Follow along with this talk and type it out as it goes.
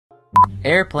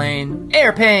Airplane.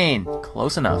 Airplane!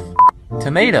 Close enough.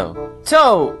 Tomato.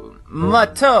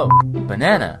 Tomato.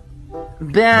 Banana.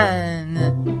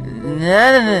 Banana.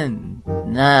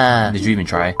 Did you even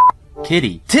try?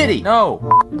 Kitty. Titty. No.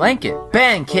 Blanket.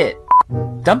 Blanket.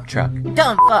 Dump truck.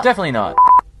 Dump fuck. Definitely not.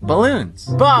 Balloons.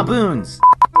 Baboons.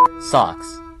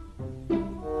 Socks.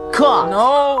 Cock.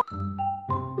 No.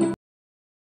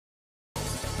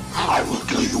 I will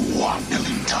kill you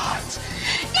 1,000,000 times.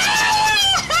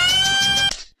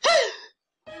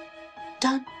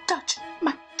 Don't touch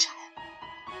my child.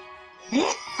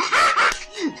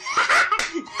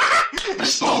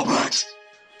 Miss Albert!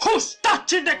 Who's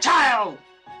touching the child?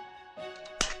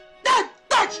 Don't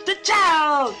touch the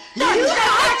child! Don't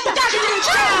touch the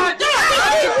child!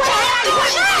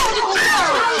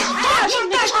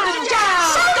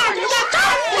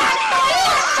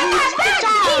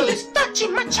 He's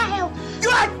touching my child! You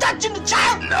are touching the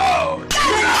child! No!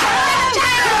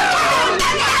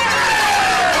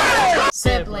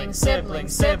 Siblings,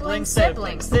 siblings, siblings,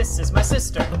 siblings. This is my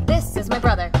sister. This is my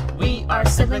brother. We are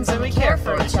siblings and we care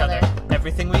for each other.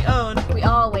 Everything we own, We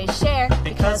always share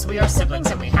because we are siblings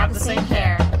and we have the same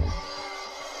hair.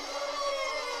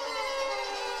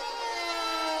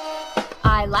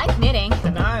 I like knitting.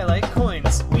 And I like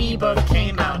coins. We both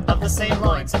came out of the same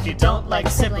loins. If you don't like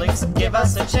siblings, give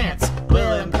us a chance.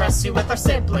 We'll impress you with our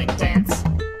sibling dance.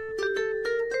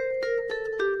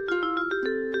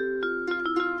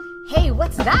 Hey,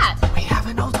 what's that? We have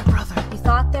an older brother. You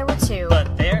thought there were two.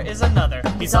 But there is another.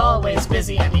 He's always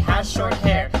busy and he has short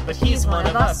hair. But he's one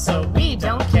of us, so we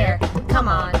don't care. Come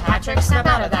on, Patrick, snap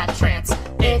out of that trance.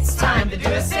 It's time to do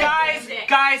a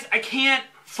Guys, I can't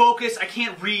focus, I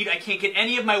can't read, I can't get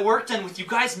any of my work done with you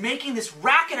guys making this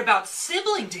racket about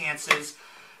sibling dances.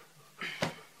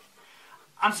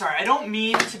 I'm sorry, I don't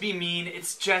mean to be mean,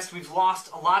 it's just we've lost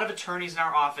a lot of attorneys in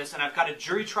our office and I've got a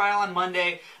jury trial on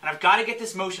Monday and I've got to get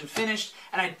this motion finished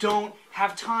and I don't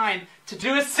have time to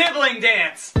do a sibling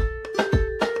dance.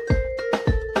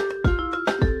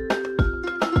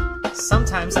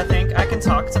 Sometimes I think I can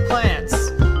talk to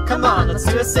plants. Come on, let's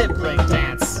do a sibling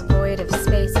dance. The void of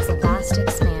space is a vast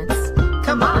expanse.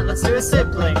 Come on, let's do a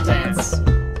sibling dance.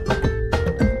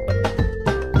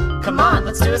 Come on,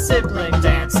 let's do a sibling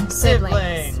dance.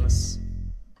 Siblings.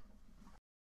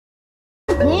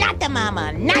 Not the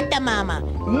mama, not the mama,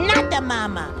 not the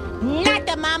mama, not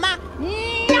the mama,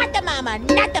 not the mama,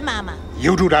 not the mama.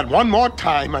 You do that one more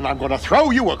time and I'm gonna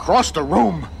throw you across the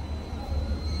room.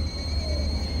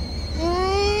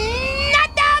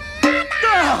 Not the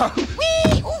mama!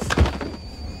 Whee! Oof.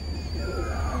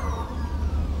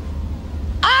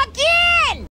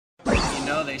 Again! You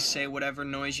know, they say whatever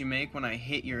noise you make when I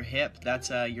hit your hip, that's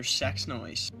your sex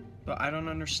noise. But I don't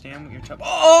understand what you're talking.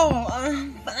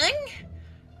 Fun?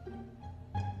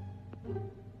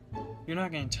 You're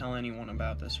not gonna tell anyone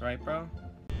about this, right, bro?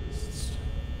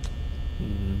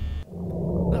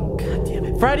 Oh, God damn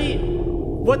it. Freddy!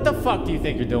 What the fuck do you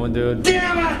think you're doing, dude?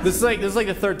 Damn it! This is like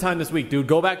the third time this week, dude.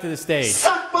 Go back to the stage.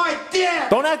 Suck my dick!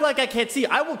 Don't act like I can't see.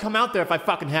 I will come out there if I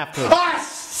fucking have to. I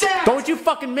said! Don't you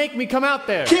fucking make me come out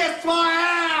there. Kiss my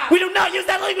ass! We do not use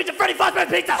that language at Freddy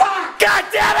Fazbear's Pizza! Fuck! God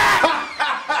damn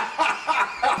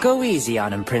it! Go easy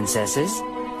on him, princesses.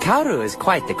 Kaoru is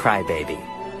quite the crybaby.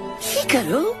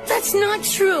 Hikaru, that's not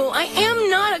true. I am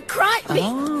not a crybaby.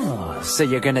 Oh, so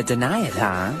you're gonna deny it,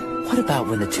 huh? What about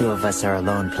when the two of us are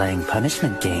alone playing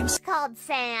punishment games? It's called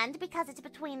sand because it's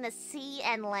between the sea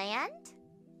and land?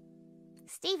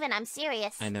 Steven, I'm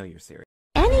serious. I know you're serious.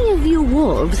 Any of you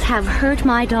wolves have hurt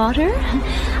my daughter?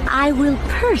 I will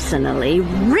personally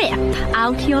rip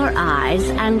out your eyes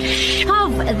and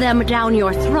shove them down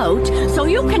your throat so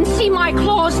you can see my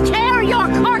claws tear your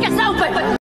carcass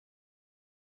open!